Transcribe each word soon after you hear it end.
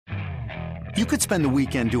You could spend the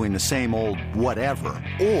weekend doing the same old whatever,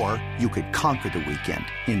 or you could conquer the weekend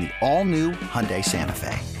in the all-new Hyundai Santa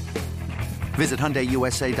Fe. Visit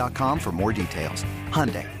HyundaiUSA.com for more details.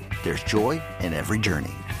 Hyundai, there's joy in every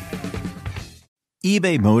journey.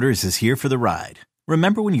 eBay Motors is here for the ride.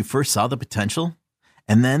 Remember when you first saw the potential?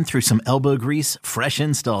 And then through some elbow grease, fresh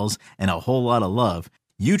installs, and a whole lot of love,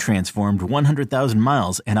 you transformed 100,000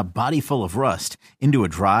 miles and a body full of rust into a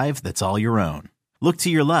drive that's all your own. Look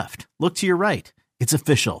to your left. Look to your right. It's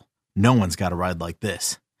official. No one's got a ride like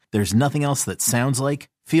this. There's nothing else that sounds like,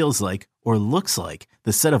 feels like, or looks like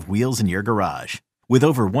the set of wheels in your garage. With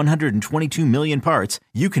over 122 million parts,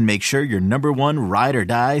 you can make sure your number one ride or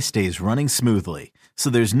die stays running smoothly.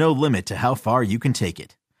 So there's no limit to how far you can take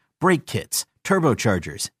it. Brake kits,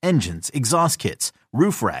 turbochargers, engines, exhaust kits,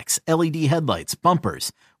 roof racks, LED headlights,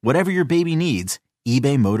 bumpers, whatever your baby needs,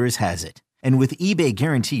 eBay Motors has it. And with eBay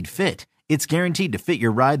Guaranteed Fit, it's guaranteed to fit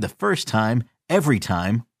your ride the first time, every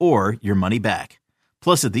time, or your money back.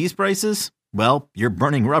 Plus, at these prices, well, you're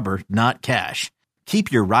burning rubber, not cash. Keep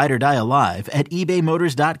your ride or die alive at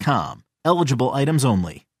ebaymotors.com. Eligible items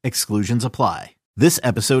only. Exclusions apply. This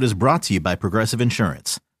episode is brought to you by Progressive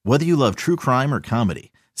Insurance. Whether you love true crime or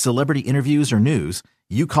comedy, celebrity interviews or news,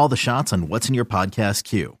 you call the shots on what's in your podcast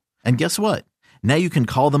queue. And guess what? Now you can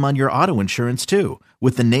call them on your auto insurance too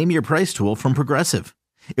with the Name Your Price tool from Progressive.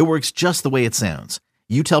 It works just the way it sounds.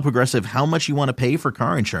 You tell Progressive how much you want to pay for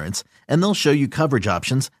car insurance, and they'll show you coverage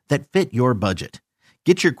options that fit your budget.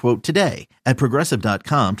 Get your quote today at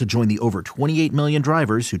Progressive.com to join the over 28 million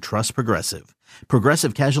drivers who trust Progressive.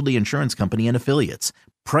 Progressive Casualty Insurance Company and Affiliates.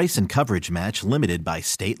 Price and coverage match limited by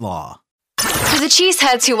state law. To the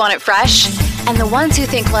cheeseheads who want it fresh, and the ones who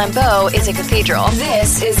think Lambeau is a cathedral,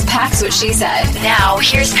 this is Pax What She Said. Now,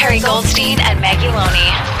 here's Perry Goldstein and Maggie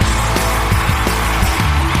Loney.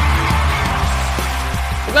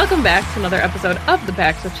 Welcome back to another episode of the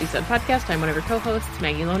Pax What She Said podcast. I'm one of your co-hosts,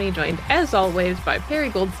 Maggie Loney, joined as always by Perry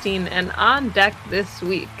Goldstein, and on deck this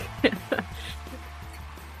week,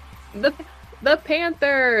 the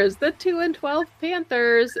Panthers, the 2-12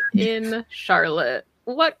 Panthers in Charlotte.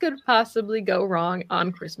 What could possibly go wrong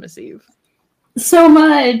on Christmas Eve? So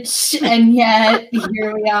much, and yet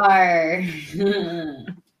here we are.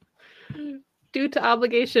 Due to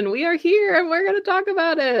obligation, we are here, and we're going to talk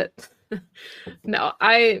about it. No,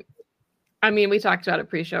 I mean, we talked about it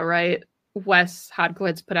pre-show, right? Wes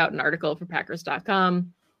Hodkiewicz put out an article for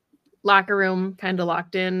Packers.com. Locker room kind of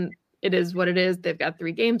locked in. It is what it is. They've got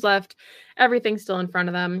 3 games left. Everything's still in front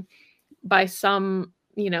of them. By some,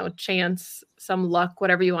 chance, some luck,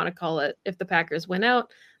 whatever you want to call it, if the Packers win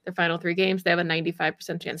out their final 3 games, they have a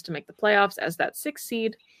 95% chance to make the playoffs as that 6th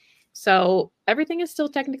seed. So everything is still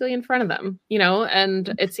technically in front of them,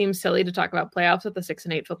 and it seems silly to talk about playoffs with the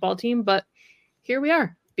 6-8 football team, but here we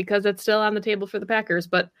are because it's still on the table for the Packers.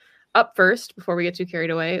 But up first, before we get too carried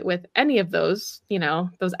away with any of those,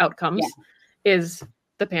 those outcomes, is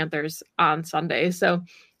the Panthers on Sunday. So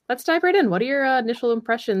let's dive right in. What are your initial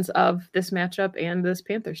impressions of this matchup and this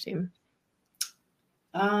Panthers team?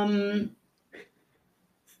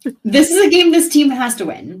 This is a game this team has to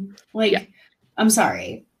win. I'm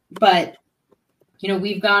sorry. But,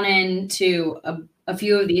 we've gone into a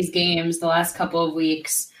few of these games the last couple of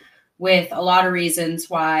weeks with a lot of reasons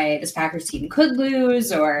why this Packers team could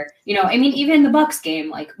lose or, even the Bucs game,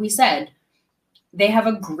 like we said, they have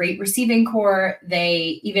a great receiving core.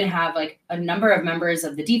 They even have a number of members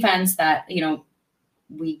of the defense that,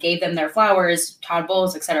 we gave them their flowers, Todd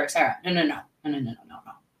Bowles, et cetera, et cetera. No.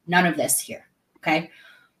 None of this here. Okay.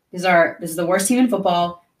 This is the worst team in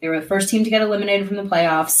football. They were the first team to get eliminated from the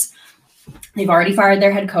playoffs. They've already fired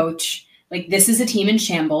their head coach. This is a team in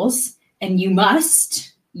shambles, and you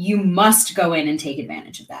must go in and take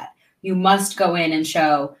advantage of that. You must go in and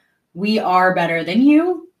show we are better than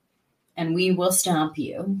you, and we will stomp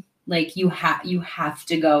you. You have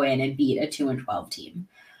to go in and beat a 2-12 team.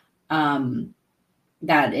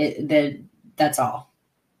 That's all.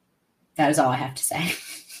 That is all I have to say.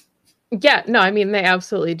 Yeah, no, I mean, they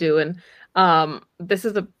absolutely do. And this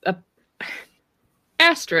is a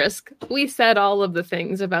asterisk. We said all of the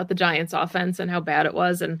things about the Giants offense and how bad it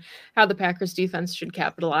was and how the Packers defense should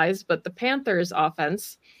capitalize. But the Panthers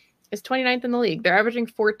offense is 29th in the league. They're averaging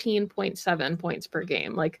 14.7 points per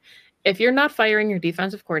game. If you're not firing your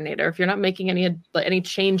defensive coordinator, if you're not making any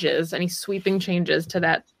changes, any sweeping changes to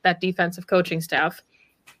that defensive coaching staff,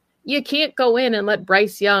 you can't go in and let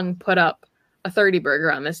Bryce Young put up a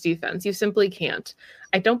 30-burger on this defense. You simply can't.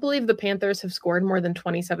 I don't believe the Panthers have scored more than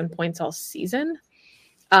 27 points all season.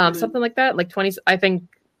 Something like that. 20. I think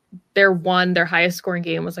their highest scoring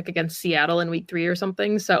game was against Seattle in week 3 or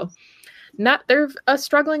something. So they're a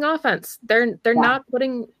struggling offense. They're not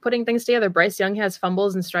putting things together. Bryce Young has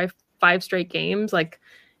fumbles in 5 straight games,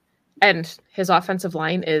 and his offensive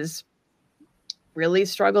line is really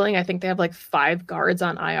struggling. I think they have 5 guards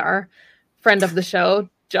on IR. Friend of the show,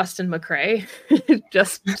 Justin McCray,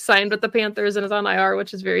 just signed with the Panthers and is on IR,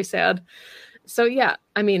 which is very sad. So yeah,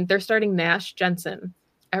 I mean, they're starting Nash Jensen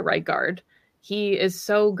at right guard. He is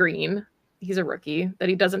so green. He's a rookie that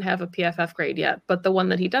he doesn't have a PFF grade yet, but the one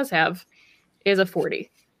that he does have is a 40.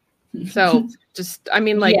 So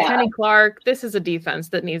Kenny Clark, this is a defense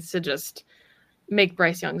that needs to just make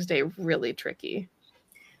Bryce Young's day really tricky.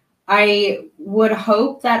 I would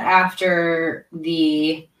hope that after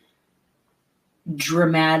the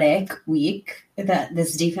dramatic week that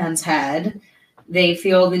this defense had, they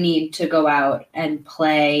feel the need to go out and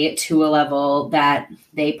play to a level that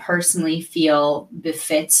they personally feel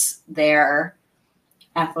befits their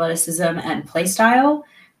athleticism and play style.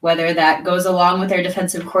 Whether that goes along with their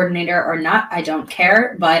defensive coordinator or not, I don't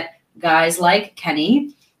care. But guys like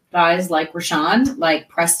Kenny, guys like Rashawn, like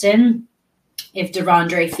Preston, if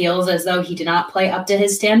Devondre feels as though he did not play up to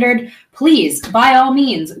his standard, please, by all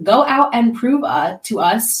means, go out and prove to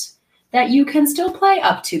us that you can still play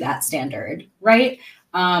up to that standard, right?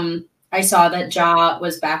 I saw that Ja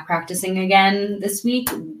was back practicing again this week.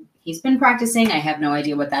 He's been practicing. I have no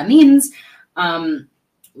idea what that means.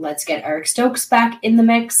 Let's get Eric Stokes back in the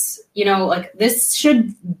mix. This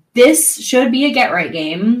should be a get-right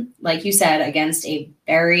game, like you said, against a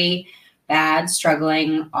very bad,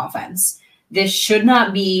 struggling offense. This should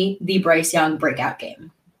not be the Bryce Young breakout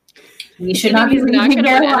game. We should not be going to be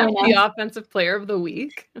the offensive player of the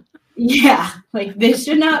week. Yeah, this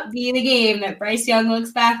should not be the game that Bryce Young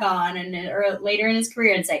looks back on or later in his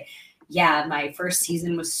career and say, yeah, my first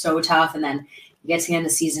season was so tough. And then you get to the end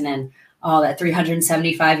of the season and that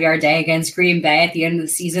 375-yard day against Green Bay at the end of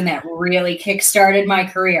the season that really kickstarted my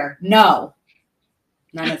career. No,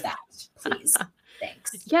 none of that, please.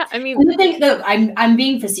 Thanks. Yeah, I mean, look, I'm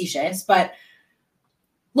being facetious, but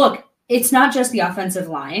look, it's not just the offensive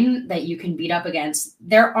line that you can beat up against.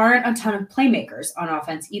 There aren't a ton of playmakers on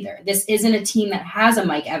offense either. This isn't a team that has a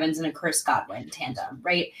Mike Evans and a Chris Godwin tandem,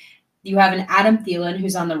 right? You have an Adam Thielen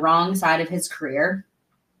who's on the wrong side of his career.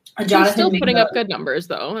 Jonathan he's still putting up good numbers,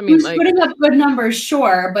 though. I mean, he's putting up good numbers,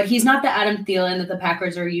 sure, but he's not the Adam Thielen that the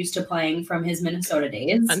Packers are used to playing from his Minnesota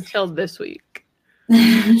days. Until this week.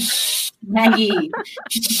 Maggie.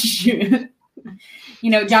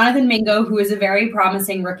 Jonathan Mingo, who is a very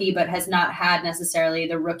promising rookie, but has not had necessarily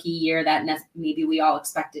the rookie year that maybe we all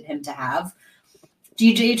expected him to have.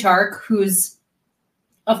 DJ Chark, who's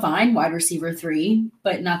a fine wide receiver 3,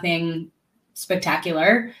 but nothing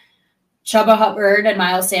spectacular. Chuba Hubbard and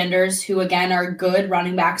Miles Sanders, who again are good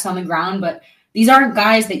running backs on the ground, but these aren't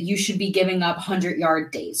guys that you should be giving up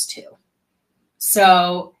 100-yard days to.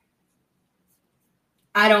 So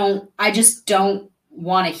I just don't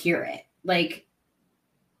want to hear it.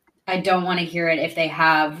 I don't want to hear it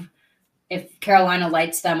if Carolina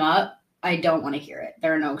lights them up. I don't want to hear it.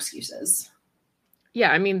 There are no excuses.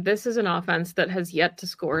 Yeah, I mean, this is an offense that has yet to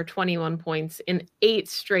score 21 points in 8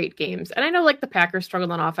 straight games. And I know the Packers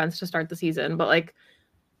struggled on offense to start the season, but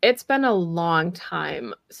it's been a long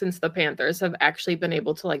time since the Panthers have actually been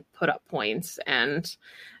able to put up points. And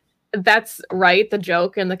that's right. The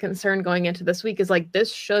joke and the concern going into this week is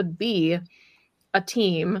this should be a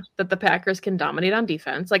team that the Packers can dominate on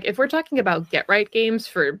defense. If we're talking about get right games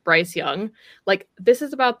for Bryce Young, this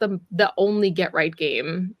is about the only get right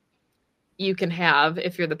game you can have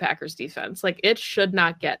if you're the Packers defense. It should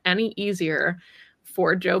not get any easier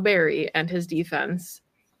for Joe Barry and his defense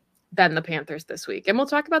than the Panthers this week. And we'll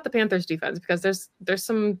talk about the Panthers defense because there's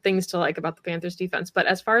some things to like about the Panthers defense. But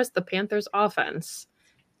as far as the Panthers offense,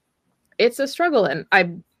 it's a struggle. And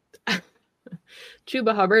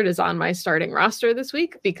Chuba Hubbard is on my starting roster this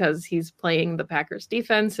week because he's playing the Packers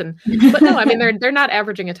defense. But no, I mean, they're not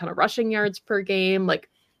averaging a ton of rushing yards per game.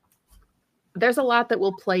 There's a lot that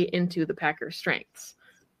will play into the Packers' strengths,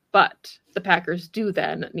 but the Packers do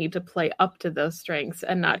then need to play up to those strengths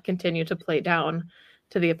and not continue to play down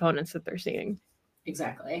to the opponents that they're seeing.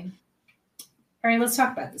 Exactly. All right, let's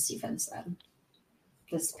talk about this defense then.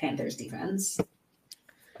 This Panthers defense.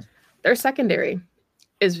 Their secondary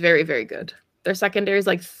is very, very good. Their secondary is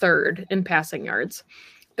 3rd in passing yards.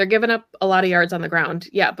 They're giving up a lot of yards on the ground.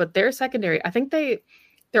 Yeah, but their secondary, I think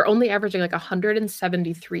they're only averaging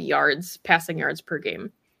 173 yards, passing yards per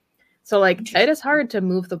game. So it is hard to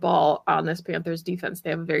move the ball on this Panthers defense.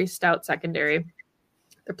 They have a very stout secondary.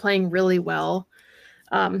 They're playing really well.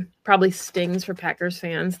 Probably stings for Packers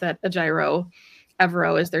fans that Ajiro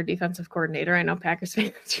Evero is their defensive coordinator. I know Packers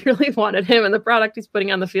fans really wanted him, and the product he's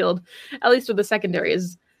putting on the field, at least with the secondary,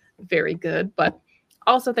 is very good. But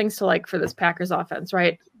also things to like for this Packers offense,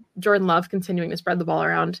 right? Jordan Love continuing to spread the ball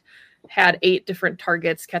around, had 8 different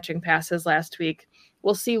targets catching passes last week.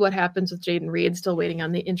 We'll see what happens with Jayden Reed, still waiting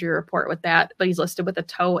on the injury report with that, but he's listed with a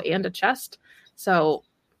toe and a chest. So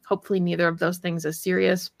hopefully neither of those things is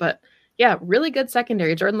serious. But yeah, really good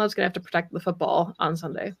secondary. Jordan Love's going to have to protect the football on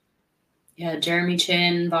Sunday. Yeah, Jeremy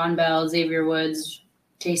Chin, Von Bell, Xavier Woods,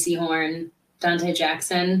 J.C. Horn, Dante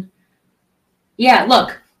Jackson. Yeah,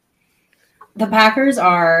 look, the Packers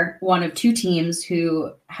are one of 2 teams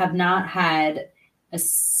who have not had a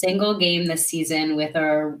single game this season with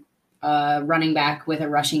a running back with a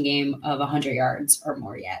rushing game of 100 yards or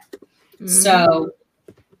more yet. Mm-hmm. So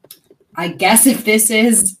I guess if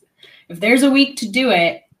there's a week to do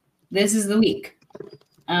it, this is the week.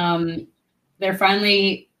 They're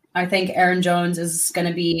finally, I think Aaron Jones is going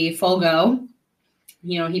to be full go.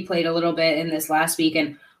 You know, he played a little bit in this last week,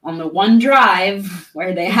 and on the one drive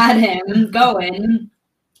where they had him going,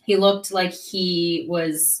 he looked like he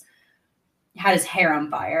had his hair on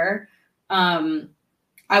fire.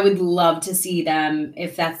 I would love to see them,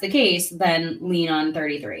 if that's the case, then lean on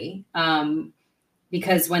 33.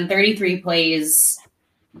 Because when 33 plays,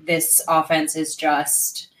 this offense is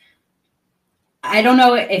just, I don't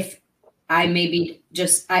know if I maybe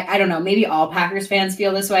just, I don't know, maybe all Packers fans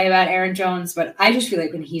feel this way about Aaron Jones, but I just feel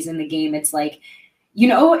like when he's in the game, it's like, you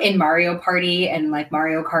know, in Mario Party and like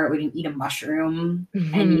Mario Kart, when you eat a mushroom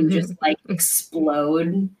and you just like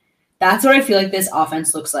explode. That's what I feel like this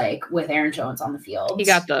offense looks like with Aaron Jones on the field. He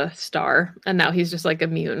got the star, and now he's just like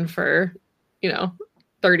immune for,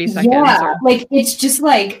 30 seconds. Yeah, like it's just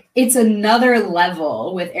like it's another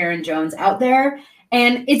level with Aaron Jones out there.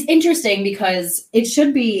 And it's interesting because it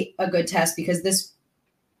should be a good test because this,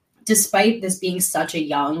 despite this being such a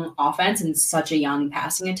young offense and such a young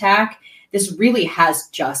passing attack, this really has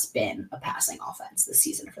just been a passing offense this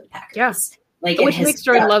season for the Packers. Yes. Like which makes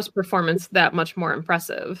Jordan Love's performance that much more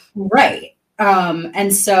impressive. Right.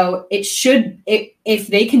 And so it should, if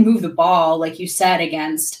they can move the ball, like you said,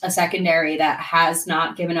 against a secondary that has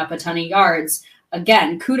not given up a ton of yards,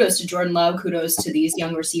 again, kudos to Jordan Love, kudos to these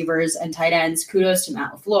young receivers and tight ends, kudos to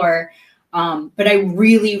Matt LaFleur. But I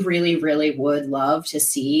really, really, really would love to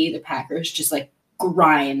see the Packers just like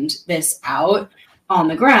grind this out on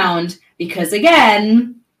the ground because,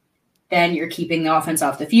 again, then you're keeping the offense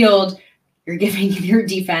off the field. You're giving your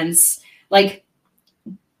defense, like,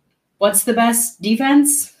 what's the best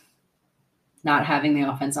defense? Not having the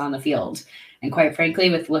offense on the field. And quite frankly,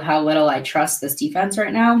 with how little I trust this defense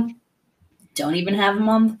right now, don't even have them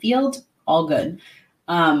on the field. All good.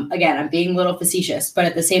 Again, I'm being a little facetious, but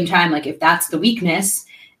at the same time, like if that's the weakness,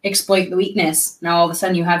 exploit the weakness. Now all of a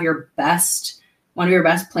sudden you have one of your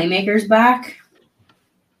best playmakers back.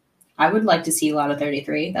 I would like to see a lot of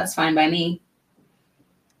 33. That's fine by me.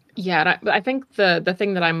 Yeah, and I think the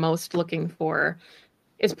thing that I'm most looking for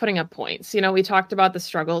is putting up points. We talked about the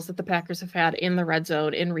struggles that the Packers have had in the red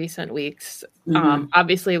zone in recent weeks. Mm-hmm.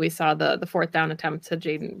 Obviously, we saw the 4th down attempt to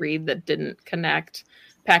Jayden Reed that didn't connect.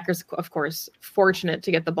 Packers, of course, fortunate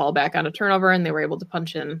to get the ball back on a turnover, and they were able to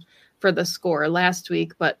punch in for the score last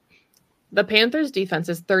week. But the Panthers' defense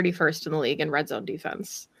is 31st in the league in red zone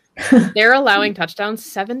defense. They're allowing touchdowns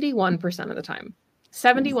 71% of the time.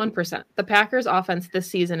 71%. The Packers offense this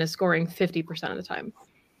season is scoring 50% of the time.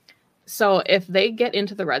 So if they get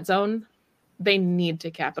into the red zone, they need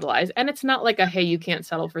to capitalize. And it's not like hey, you can't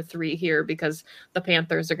settle for 3 here because the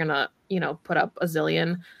Panthers are going to, put up a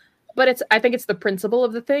zillion. But I think it's the principle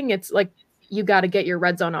of the thing. It's like, you got to get your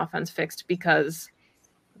red zone offense fixed because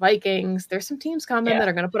Vikings, there's some teams coming that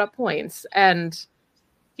are going to put up points. And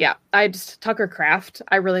yeah, Tucker Kraft,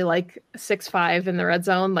 I really like 6'5" in the red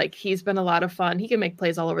zone. Like he's been a lot of fun. He can make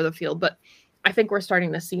plays all over the field, but I think we're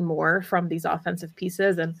starting to see more from these offensive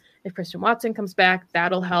pieces. And if Christian Watson comes back,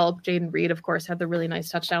 that'll help. Jayden Reed, of course, had the really nice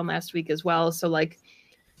touchdown last week as well. So like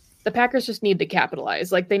the Packers just need to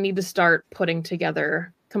capitalize. Like they need to start putting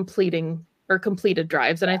together completed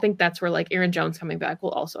drives. And I think that's where like Aaron Jones coming back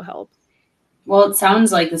will also help. Well, it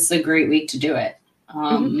sounds like this is a great week to do it.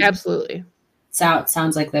 Absolutely.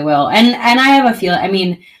 Sounds like they will. And I have a feeling, I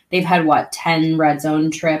mean, they've had 10 red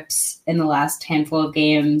zone trips in the last handful of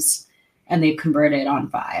games and they've converted on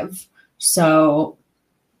 5. So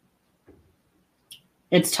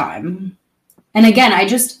it's time. And again, I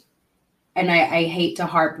hate to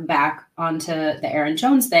harp back onto the Aaron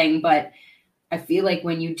Jones thing, but I feel like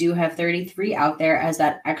when you do have 33 out there as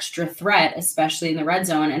that extra threat, especially in the red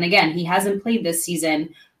zone, and again, he hasn't played this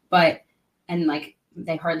season,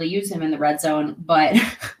 they hardly use him in the red zone, but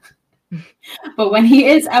But when he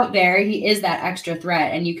is out there, he is that extra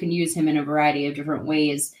threat, and you can use him in a variety of different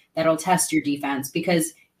ways that'll test your defense,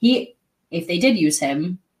 because if they did use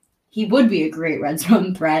him, he would be a great red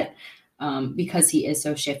zone threat because he is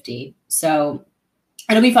so shifty. So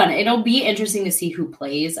it'll be fun. It'll be interesting to see who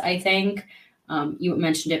plays, I think. You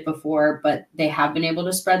mentioned it before, but they have been able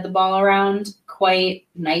to spread the ball around quite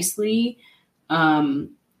nicely. And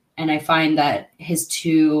I find that his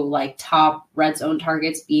two like top red zone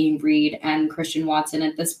targets being Reed and Christian Watson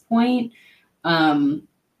at this point,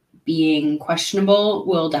 being questionable,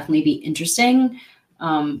 will definitely be interesting.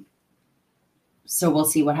 So we'll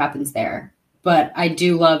see what happens there. But I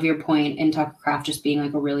do love your point in Tucker Kraft just being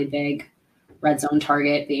like a really big red zone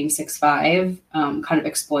target, being 6'5", kind of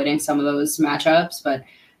exploiting some of those matchups, but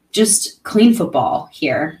just clean football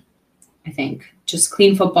here. I think just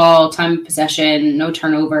clean football, time of possession, no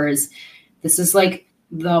turnovers. This is like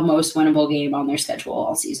the most winnable game on their schedule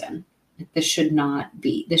all season. This should not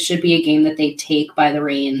be. This should be a game that they take by the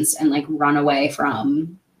reins and like run away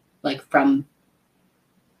from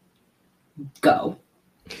go.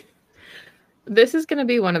 This is going to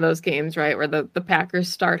be one of those games, right, where the Packers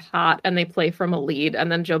start hot and they play from a lead,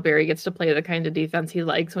 and then Joe Barry gets to play the kind of defense he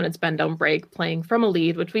likes when it's bend, don't break, playing from a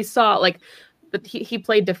lead, which we saw, like, but he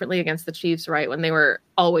played differently against the Chiefs, right, when they were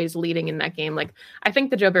always leading in that game. Like, I think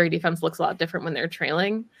the Joe Barry defense looks a lot different when they're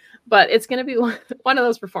trailing, but it's going to be one of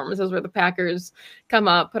those performances where the Packers come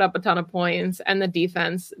up, put up a ton of points, and the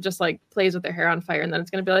defense just, like, plays with their hair on fire, and then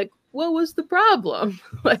it's going to be like, what was the problem?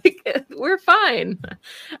 Like, we're fine.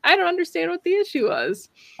 I don't understand what the issue was.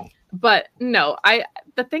 But no,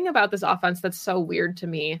 the thing about this offense that's so weird to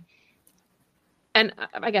me, and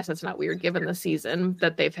I guess it's not weird given the season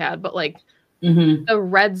that they've had, but like the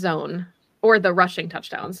red zone, or the rushing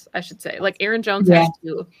touchdowns, I should say. Like Aaron Jones has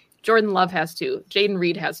 2, Jordan Love has 2, Jaden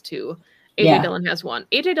Reed has 2, AJ Dillon has 1.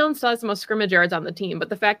 AJ Dillon still has the most scrimmage yards on the team, but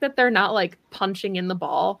the fact that they're not like punching in the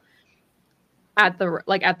ball at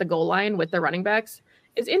the goal line with the running backs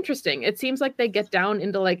is interesting. It seems like they get down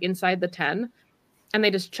into like inside the 10 and they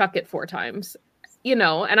just chuck it 4 times, and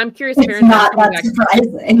I'm curious if Aaron Jones coming back,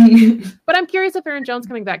 surprising. But I'm curious if Aaron Jones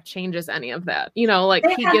coming back changes any of that. Like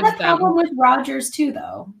they he have gives that problem with Rodgers too,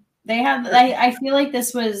 though. They have. I feel like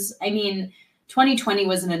this was. I mean, 2020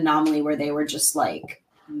 was an anomaly where they were just like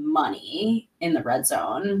money in the red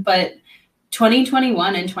zone, but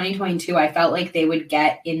 2021 and 2022, I felt like they would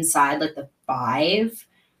get inside like the 5,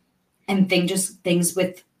 and things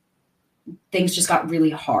just got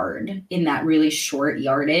really hard in that really short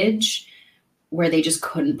yardage where they just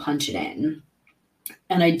couldn't punch it in.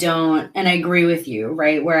 And I agree with you,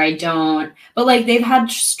 right? But like they've had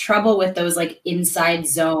trouble with those like inside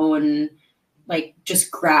zone, like just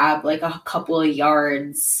grab like a couple of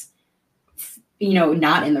yards,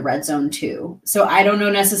 not in the red zone too. So I don't know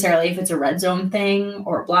necessarily if it's a red zone thing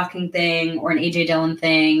or a blocking thing or an AJ Dillon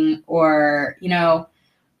thing or,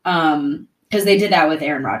 because they did that with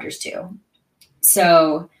Aaron Rodgers too.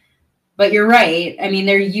 So, but you're right. I mean,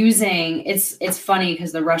 they're using, it's funny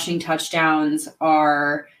because the rushing touchdowns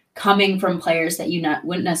are coming from players that you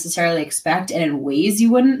wouldn't necessarily expect and in ways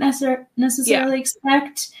you wouldn't necessarily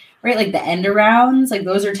expect. Right, like the end arounds, like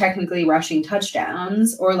those are technically rushing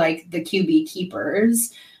touchdowns, or like the QB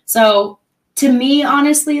keepers. So to me,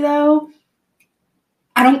 honestly, though,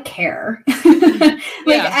 I don't care.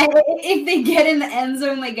 If they get in the end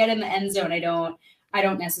zone, they get in the end zone. I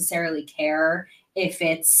don't necessarily care if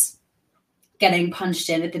it's getting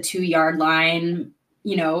punched in at the 2-yard line,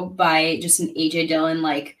 by just an AJ Dillon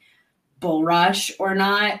like bull rush or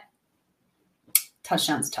not.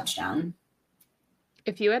 Touchdown's touchdown.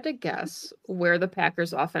 If you had to guess where the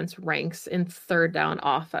Packers offense ranks in third down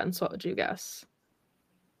offense, what would you guess?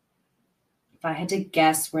 If I had to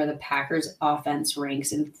guess where the Packers offense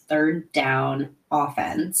ranks in third down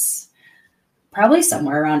offense, probably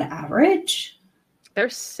somewhere around average. They're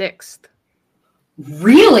 6th.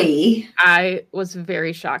 Really? I was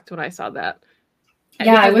very shocked when I saw that.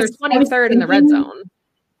 Yeah, they're 23rd in the red zone.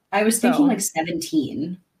 I was thinking like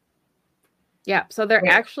 17. Yeah, so they're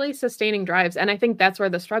actually sustaining drives, and I think that's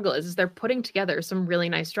where the struggle is they're putting together some really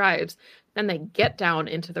nice drives, then they get down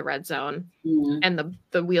into the red zone, and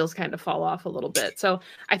the wheels kind of fall off a little bit. So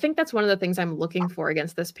I think that's one of the things I'm looking for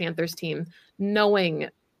against this Panthers team, knowing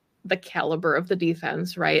the caliber of the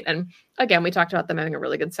defense, right? And again, we talked about them having a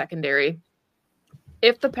really good secondary.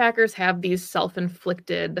 If the Packers have these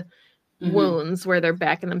self-inflicted wounds where they're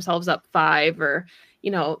backing themselves up 5 or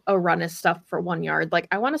a run is stuffed for 1 yard. Like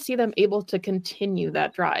I want to see them able to continue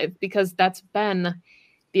that drive, because that's been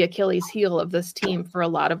the Achilles heel of this team for a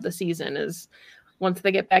lot of the season is once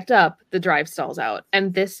they get backed up, the drive stalls out.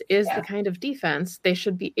 And this is Yeah. the kind of defense they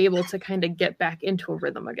should be able to kind of get back into a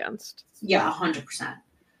rhythm against. Yeah, 100%.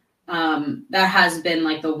 That has been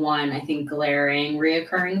like the one, I think, glaring,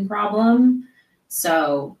 reoccurring problem.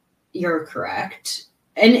 So you're correct.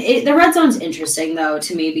 And the red zone's interesting, though,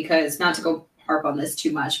 to me, because not to go harp on this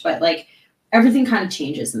too much, but like everything kind of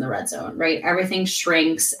changes in the red zone, right? Everything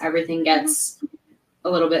shrinks, everything gets a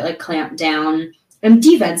little bit like clamped down, and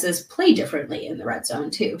defenses play differently in the red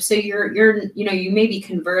zone too. So you're you may be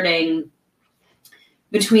converting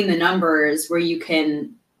between the numbers where you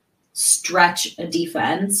can stretch a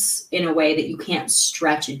defense in a way that you can't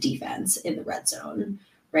stretch a defense in the red zone,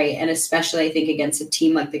 right? And especially I think against a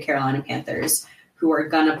team like the Carolina Panthers, who are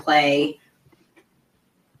gonna play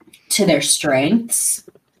to their strengths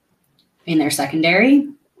in their secondary,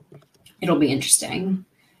 it'll be interesting.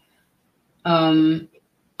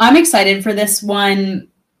 I'm excited for this one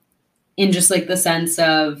in just like the sense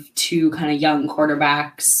of two kind of young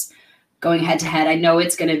quarterbacks going head to head. I know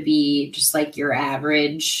it's going to be just like your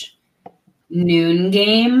average noon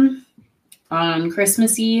game on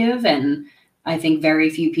Christmas Eve, and I think very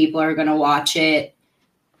few people are going to watch it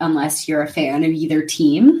unless you're a fan of either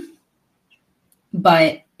team.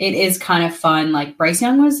 But it is kind of fun. Like Bryce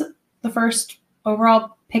Young was the first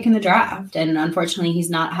overall pick in the draft, and unfortunately he's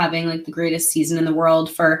not having like the greatest season in the world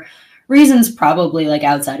for reasons probably like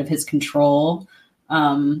outside of his control.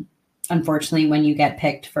 Unfortunately, when you get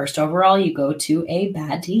picked first overall, you go to a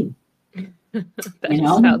bad team. That's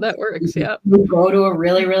how that works. Yeah, you go to a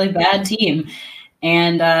really, really bad team,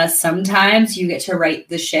 and sometimes you get to right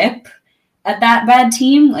the ship at that bad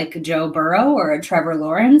team, like a Joe Burrow or a Trevor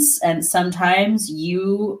Lawrence, and sometimes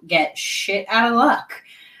you get shit out of luck.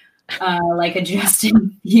 Like a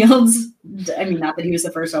Justin Fields. I mean, not that he was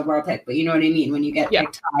the first overall pick, but you know what I mean when you get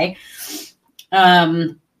picked high.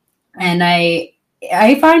 And I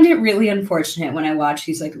find it really unfortunate when I watch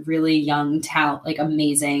these like really young talent, like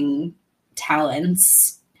amazing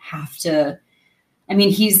talents have to. I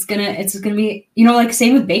mean, it's gonna be, like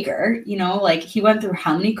same with Baker. Like he went through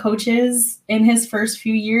how many coaches in his first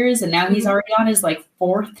few years, and now he's already on his like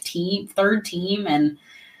third team, and.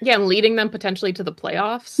 Yeah, and leading them potentially to the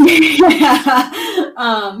playoffs.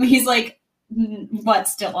 He's like,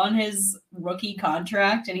 still on his rookie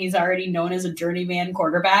contract, and he's already known as a journeyman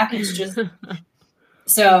quarterback. It's just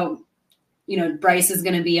so, Bryce is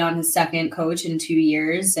going to be on his second coach in 2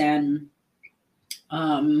 years, and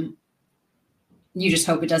you just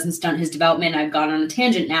hope it doesn't stunt his development. I've gone on a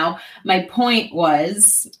tangent now. My point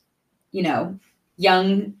was, young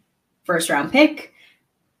first-round pick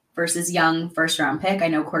versus young first-round pick. I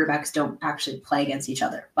know quarterbacks don't actually play against each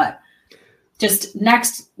other, but just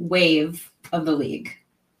next wave of the league.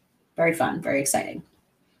 Very fun, very exciting.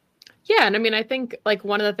 Yeah, and I mean, I think like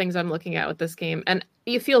one of the things I'm looking at with this game, and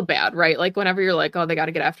you feel bad, right? Like whenever you're like, oh, they got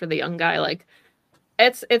to get after the young guy, like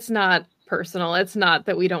it's not personal. It's not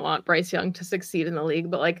that we don't want Bryce Young to succeed in the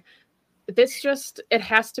league, but like it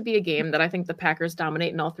has to be a game that I think the Packers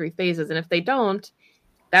dominate in all three phases. And if they don't,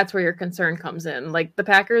 that's where your concern comes in. Like the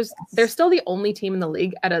Packers, they're still the only team in the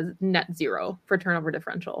league at a net 0 for turnover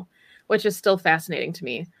differential, which is still fascinating to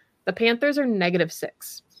me. The Panthers are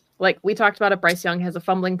 -6. Like we talked about it, Bryce Young has a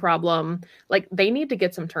fumbling problem. Like they need to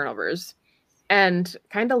get some turnovers, and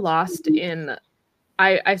kind of lost in,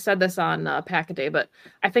 I said this on Pack-A-Day, but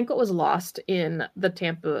I think what was lost in the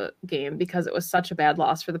Tampa game, because it was such a bad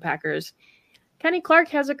loss for the Packers, Kenny Clark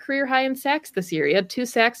has a career high in sacks this year. He had 2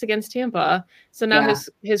 sacks against Tampa. So now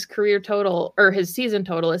his career total, or his season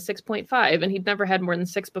total, is 6.5, and he'd never had more than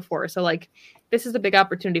 6 before. So like this is a big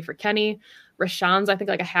opportunity for Kenny. Rashawn's, I think,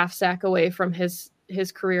 like a half sack away from his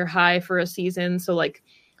career high for a season. So like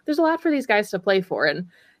there's a lot for these guys to play for. And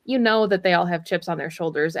that they all have chips on their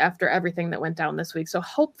shoulders after everything that went down this week. So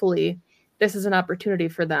hopefully this is an opportunity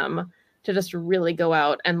for them to just really go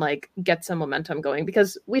out and like get some momentum going,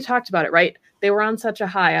 because we talked about it, right? They were on such a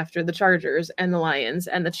high after the Chargers and the Lions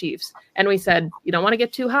and the Chiefs. And we said, you don't want to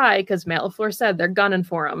get too high because Matt LaFleur said they're gunning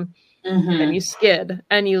for them. Mm-hmm. And you skid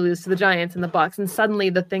and you lose to the Giants and the Bucs. And suddenly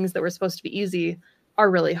the things that were supposed to be easy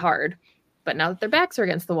are really hard. But now that their backs are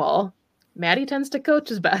against the wall, Matty tends to coach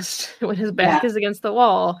his best when his back is against the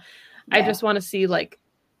wall. Yeah. I just want to see like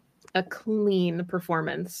a clean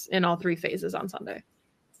performance in all three phases on Sunday.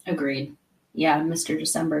 Agreed. Yeah, Mr.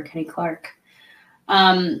 December, Kenny Clark.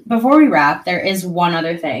 Before we wrap, there is one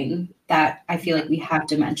other thing that I feel like we have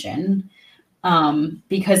to mention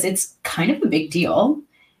because it's kind of a big deal.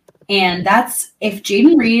 And that's if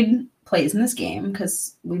Jayden Reed plays in this game,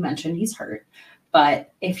 because we mentioned he's hurt.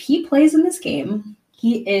 But if he plays in this game,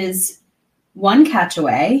 he is one catch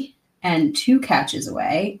away and 2 catches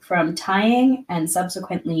away from tying and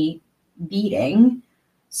subsequently beating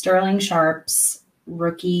Sterling Sharp's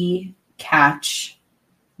rookie catch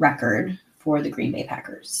record for the Green Bay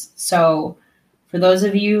Packers. So for those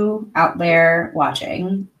of you out there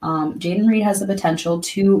watching, Jayden Reed has the potential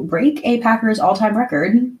to break a Packers all-time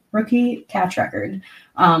record, rookie catch record,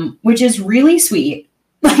 which is really sweet.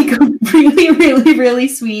 Like really, really, really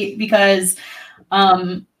sweet because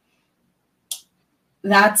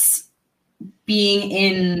that's being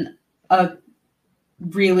in a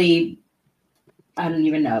really, I don't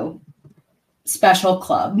even know, special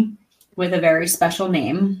club with a very special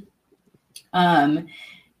name. And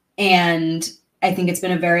I think it's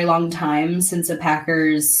been a very long time since a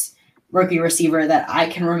Packers rookie receiver that I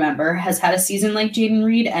can remember has had a season like Jayden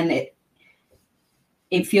Reed, and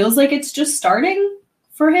it feels like it's just starting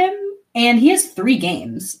for him. And he has 3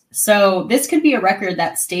 games. So this could be a record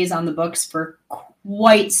that stays on the books for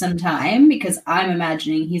quite some time because I'm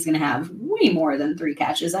imagining he's going to have way more than 3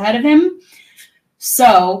 catches ahead of him.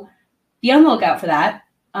 So be on the lookout for that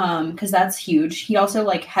because that's huge. He also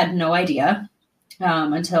had no idea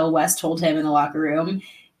until Wes told him in the locker room.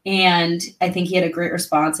 And I think he had a great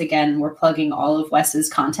response. Again, we're plugging all of Wes's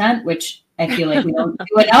content, which I feel like we don't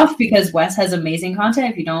do enough because Wes has amazing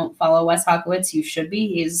content. If you don't follow Wes Hawkowitz, you should be.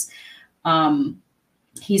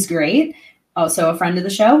 He's great. Also a friend of the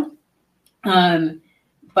show.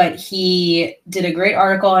 But he did a great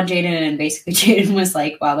article on Jayden, and basically Jayden was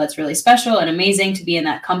like, wow, that's really special and amazing to be in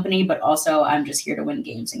that company, but also I'm just here to win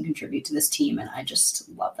games and contribute to this team, and I just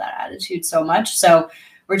love that attitude so much. So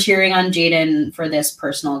we're cheering on Jayden for this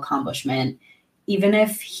personal accomplishment, even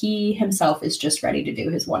if he himself is just ready to do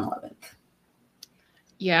his 111th.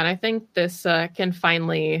 Yeah, and I think this can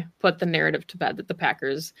finally put the narrative to bed that the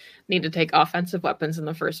Packers need to take offensive weapons in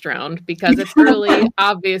the first round because it's early,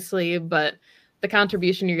 obviously, but the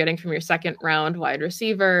contribution you're getting from your second round wide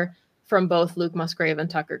receiver from both Luke Musgrave and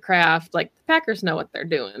Tucker Kraft, the Packers know what they're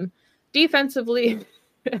doing. Defensively,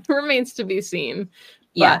 it remains to be seen,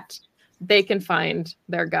 but they can find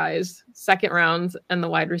their guys. Second rounds and the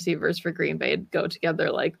wide receivers for Green Bay go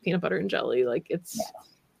together like peanut butter and jelly. It's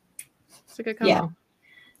a good combo. Yeah.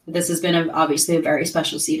 This has been obviously a very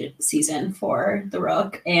special season for the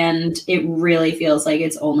Rook, and it really feels like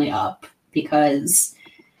it's only up because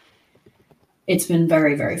it's been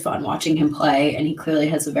very, very fun watching him play, and he clearly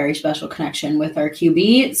has a very special connection with our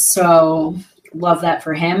QB. So love that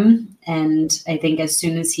for him. And I think as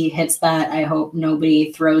soon as he hits that, I hope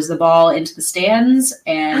nobody throws the ball into the stands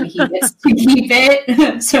and he gets to keep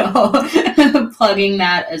it. So plugging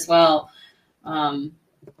that as well.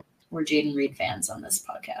 We're Jayden Reed fans on this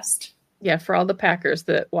podcast. Yeah, for all the Packers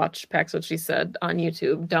that watch Pax What She Said on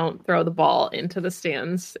YouTube, don't throw the ball into the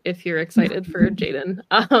stands if you're excited for Jayden.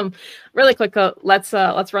 Really quick, let's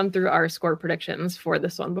run through our score predictions for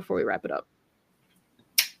this one before we wrap it up.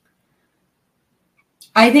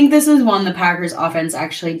 I think this is one the Packers offense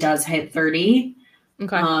actually does hit 30.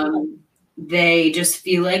 Okay. They just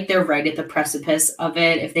feel like they're right at the precipice of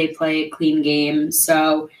it if they play a clean game.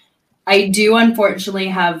 So I do unfortunately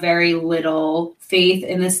have very little faith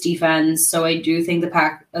in this defense. So I do think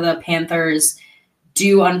the Panthers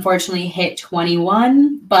do unfortunately hit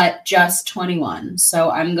 21, but just 21. So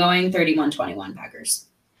I'm going 31-21 Packers.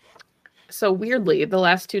 So weirdly, the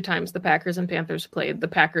last 2 times the Packers and Panthers played, the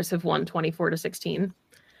Packers have won 24-16.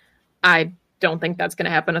 I don't think that's going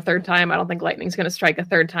to happen a third time. I don't think Lightning's going to strike a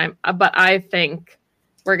third time, but I think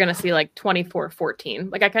we're going to see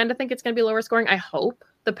 24-14. I kind of think it's going to be lower scoring. I hope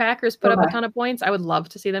the Packers put up a ton of points. I would love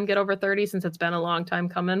to see them get over 30 since it's been a long time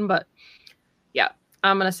coming, but yeah,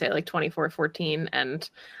 I'm going to say 24-14. And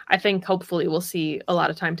I think hopefully we'll see a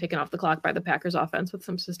lot of time taken off the clock by the Packers offense with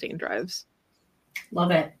some sustained drives.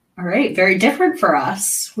 Love it. All right. Very different for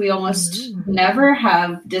us. We almost never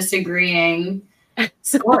have disagreeing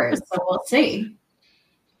scores. So we'll see.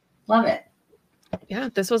 Love it. Yeah,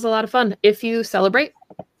 this was a lot of fun. If you celebrate,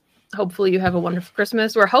 hopefully you have a wonderful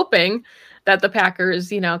Christmas. We're hoping that the Packers,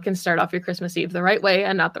 can start off your Christmas Eve the right way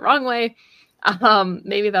and not the wrong way.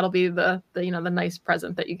 Maybe that'll be the nice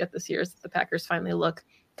present that you get this year is that the Packers finally look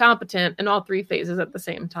competent in all 3 phases at the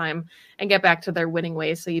same time and get back to their winning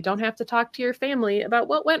ways. So you don't have to talk to your family about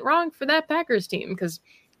what went wrong for that Packers team. Because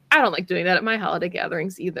I don't like doing that at my holiday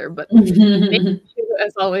gatherings either, but thank you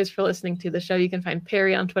as always for listening to the show. You can find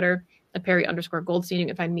Perry on Twitter at Perry_Goldstein. You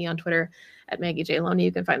can find me on Twitter at Maggie J. Loney.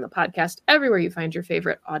 You can find the podcast everywhere you find your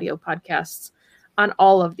favorite audio podcasts on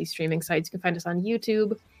all of these streaming sites. You can find us on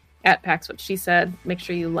YouTube at Pax What She Said. Make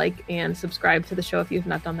sure you like and subscribe to the show if you've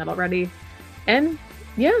not done that already. And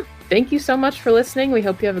yeah, thank you so much for listening. We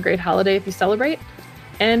hope you have a great holiday if you celebrate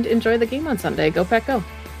and enjoy the game on Sunday. Go Pack Go.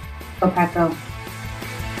 Go Pack Go.